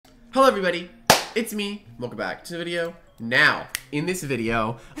Hello everybody, it's me, welcome back to the video. Now, in this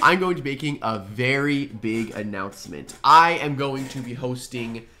video, I'm going to be making a very big announcement. I am going to be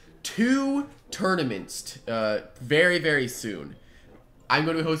hosting 2 tournaments very, very soon. I'm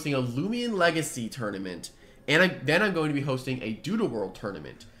going to be hosting a Loomian Legacy tournament, and then I'm going to be hosting a Doodle World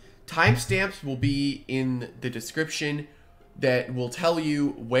tournament. Timestamps will be in the description that will tell you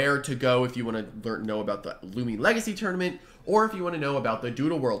where to go if you want to know about the Loomian Legacy tournament or if you want to know about the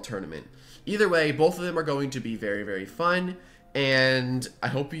Doodle World tournament. Either way, both of them are going to be very, very fun, and I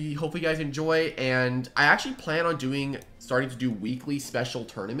hope you guys enjoy. And I actually plan on starting to do weekly special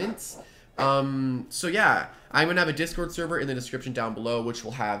tournaments. So yeah, I'm gonna have a Discord server in the description down below, which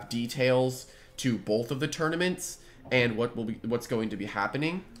will have details to both of the tournaments and what's going to be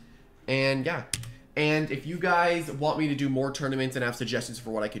happening. And yeah. And if you guys want me to do more tournaments and have suggestions for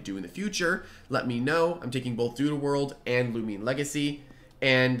what I could do in the future, let me know. I'm taking both Doodle World and Loomian Legacy.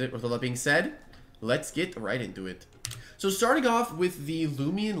 And with all that being said, let's get right into it. So starting off with the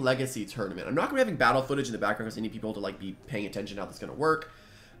Loomian Legacy tournament. I'm not going to be having battle footage in the background because I need people to be paying attention to how this is going to work.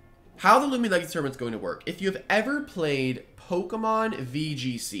 How the Loomian Legacy tournament is going to work. If you have ever played Pokemon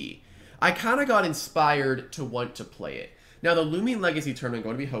VGC, I kind of got inspired to want to play it. Now, the Loomian Legacy tournament I'm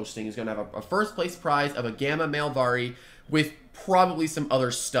going to be hosting is going to have a first place prize of a Gamma Malvari with probably some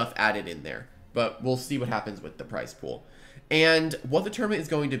other stuff added in there. But we'll see what happens with the prize pool. And what the tournament is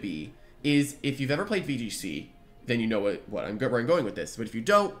going to be is, if you've ever played VGC, then you know where I'm going with this. But if you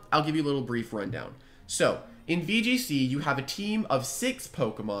don't, I'll give you a little brief rundown. So, in VGC, you have a team of 6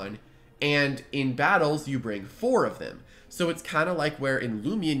 Pokemon, and in battles, you bring 4 of them. So it's kind of like where in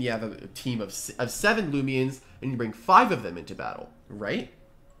Loomian, you have a team of 7 Loomians, and you bring 5 of them into battle, right?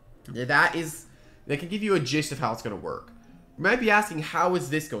 That can give you a gist of how it's going to work. You might be asking, how is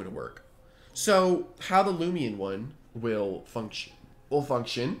this going to work? So, how the Loomian one will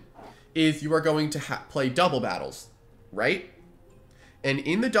function is you are going to play double battles, right? And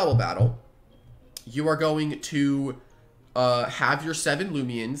in the double battle, you are going to have your 7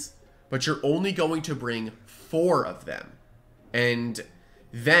 Loomians, but you're only going to bring 4 of them. And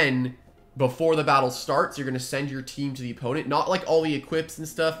then, before the battle starts, you're going to send your team to the opponent. Not like all the equips and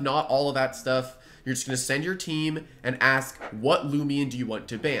stuff, not all of that stuff. You're just going to send your team and ask, what Loomian do you want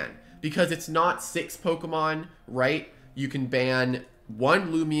to ban? Because it's not 6 Pokemon, right? You can ban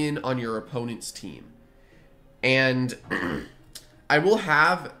 1 Loomian on your opponent's team. And I will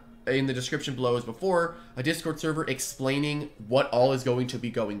have, in the description below as before, a Discord server explaining what all is going to be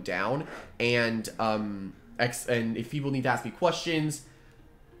going down. And if people need to ask me questions,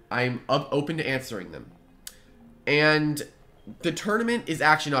 I'm open to answering them. And the tournament is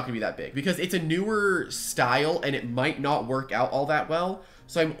actually not going to be that big because it's a newer style and it might not work out all that well.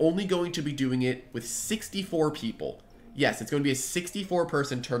 So I'm only going to be doing it with 64 people. Yes, it's going to be a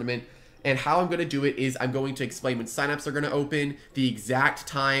 64-person tournament. And how I'm going to do it is I'm going to explain when signups are going to open, the exact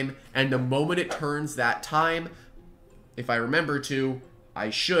time, and the moment it turns that time, if I remember to,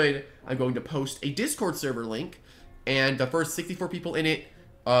 I'm going to post a Discord server link, and the first 64 people in it,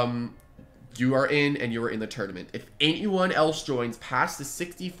 you are in, and you are in the tournament. If anyone else joins past the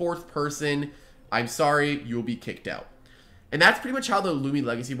 64th person, I'm sorry, you'll be kicked out. And that's pretty much how the Loomian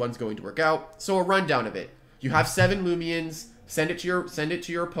Legacy one's going to work out. So a rundown of it. You have 7 Loomians, send it to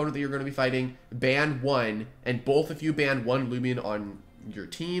your opponent that you're going to be fighting, ban 1, and both of you ban 1 Loomian on your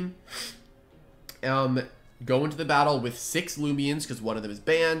team. Go into the battle with 6 Loomians, because one of them is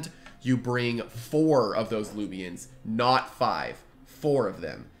banned. You bring 4 of those Loomians, not 5. 4 of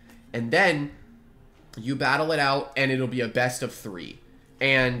them. And then you battle it out, and it'll be a best of 3.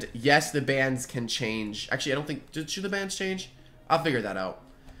 And yes, the bans can change. Actually, I don't think... Should the bans change? I'll figure that out.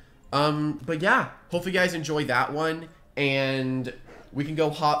 But yeah, hopefully you guys enjoy that one. And we can go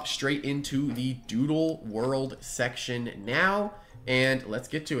hop straight into the Doodle World section now. And let's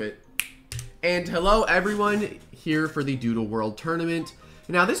get to it. And hello everyone, here for the Doodle World tournament.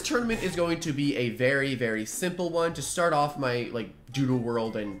 Now this tournament is going to be a very, very simple one to start off my Doodle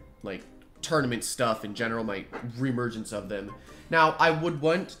World and tournament stuff in general, my reemergence of them. Now I would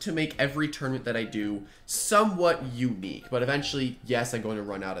want to make every tournament that I do somewhat unique, but eventually, yes, I'm going to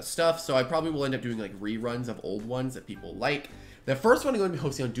run out of stuff, so I probably will end up doing reruns of old ones that people like. The first one I'm going to be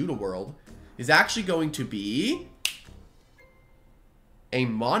hosting on Doodle World is actually going to be a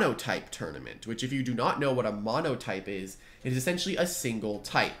monotype tournament, which if you do not know what a monotype is, it is essentially a single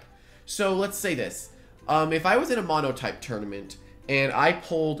type. So let's say this. If I was in a monotype tournament and I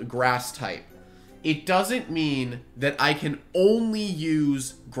pulled grass type, it doesn't mean that I can only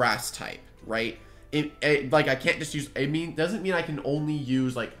use grass type, right? I can't just use, doesn't mean I can only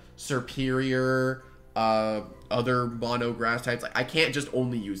use Superior other mono grass types. Like, I can't just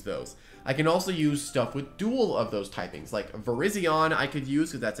only use those. I can also use stuff with dual of those typings. Like Virizion I could use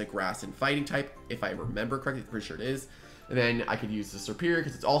because that's a grass and fighting type, if I remember correctly. I'm pretty sure it is. And then I could use the Superior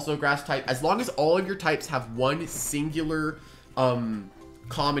because it's also a grass type. As long as all of your types have one singular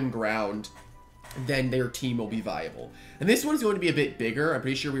common ground, then their team will be viable. And this one is going to be a bit bigger. I'm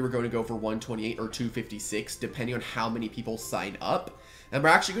pretty sure we were going to go for 128 or 256, depending on how many people sign up. And we're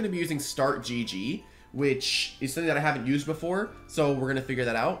actually going to be using Start GG, which is something that I haven't used before. So we're going to figure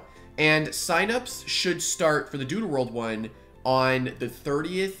that out. And signups should start for the Doodle World one on the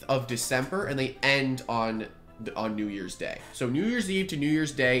 30th of December, and they end on New Year's Day. So New Year's Eve to New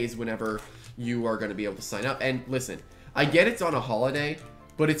Year's Day is whenever you are going to be able to sign up. And listen, I get it's on a holiday,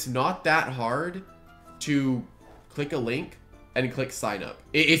 but it's not that hard to click a link and click sign up.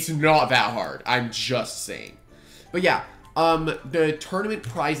 It's not that hard. I'm just saying. But yeah, the tournament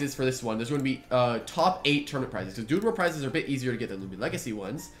prizes for this one, there's going to be top 8 tournament prizes. Because Doodle World prizes are a bit easier to get than Loomian Legacy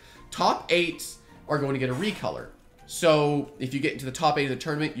ones. Top 8 are going to get a recolor. So if you get into the top 8 of the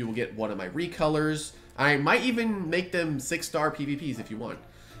tournament, you will get one of my recolors. I might even make them 6-star PvPs if you want.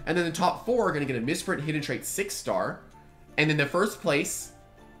 And then the top 4 are going to get a misprint hidden trait 6-star. And then the first place,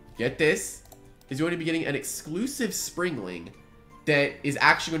 get this, is going to be getting an exclusive Springling that is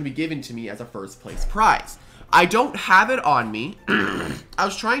actually going to be given to me as a first place prize. I don't have it on me. I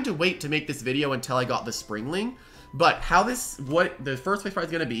was trying to wait to make this video until I got the Springling. But what the first place prize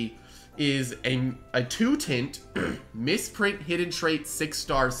is going to be is a 2-tint misprint hidden trait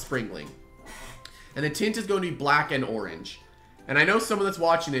 6-star Springling. And the tint is going to be black and orange. And I know someone that's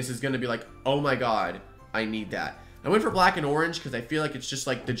watching this is going to be like, oh my god, I need that. I went for black and orange because I feel like it's just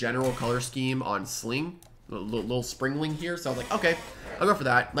like the general color scheme on Sling. Little Springling here. So I was like, okay, I'll go for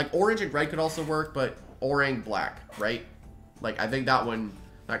that. Like orange and red could also work, but orang black, right? Like I think that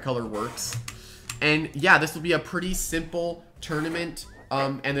color works. And yeah, this will be a pretty simple tournament.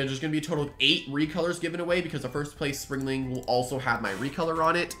 And then there's going to be a total of 8 recolors given away because the first place Springling will also have my recolor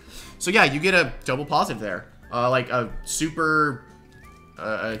on it. So yeah, you get a double positive there. Like a super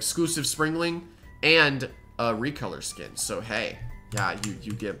exclusive Springling and a recolor skin. So hey, yeah,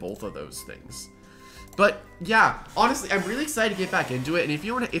 you get both of those things. But yeah, honestly, I'm really excited to get back into it. And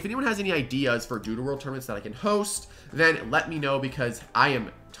if anyone has any ideas for Doodle World tournaments that I can host, then let me know because I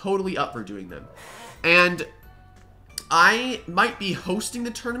am totally up for doing them. And I might be hosting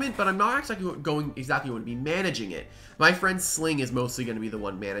the tournament, but I'm not exactly going to be managing it. My friend Sling is mostly going to be the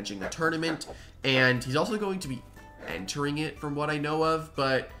one managing the tournament, and he's also going to be entering it from what I know of,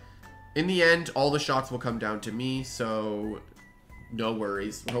 but in the end, all the shots will come down to me, so no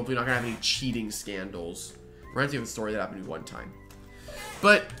worries. We're hopefully not going to have any cheating scandals. Reminds me of a story that happened to me one time.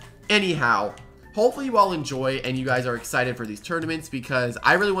 But anyhow, hopefully you all enjoy and you guys are excited for these tournaments because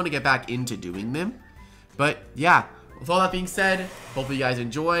I really want to get back into doing them. But yeah, with all that being said, hopefully you guys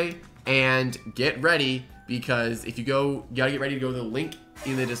enjoy and get ready because if you gotta get ready to go to the link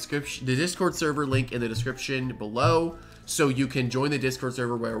in the description, the Discord server link in the description below, so you can join the Discord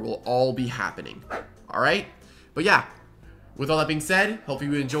server where it will all be happening. All right, but yeah, with all that being said,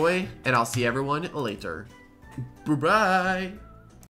 hopefully you enjoy, and I'll see everyone later. Bye bye.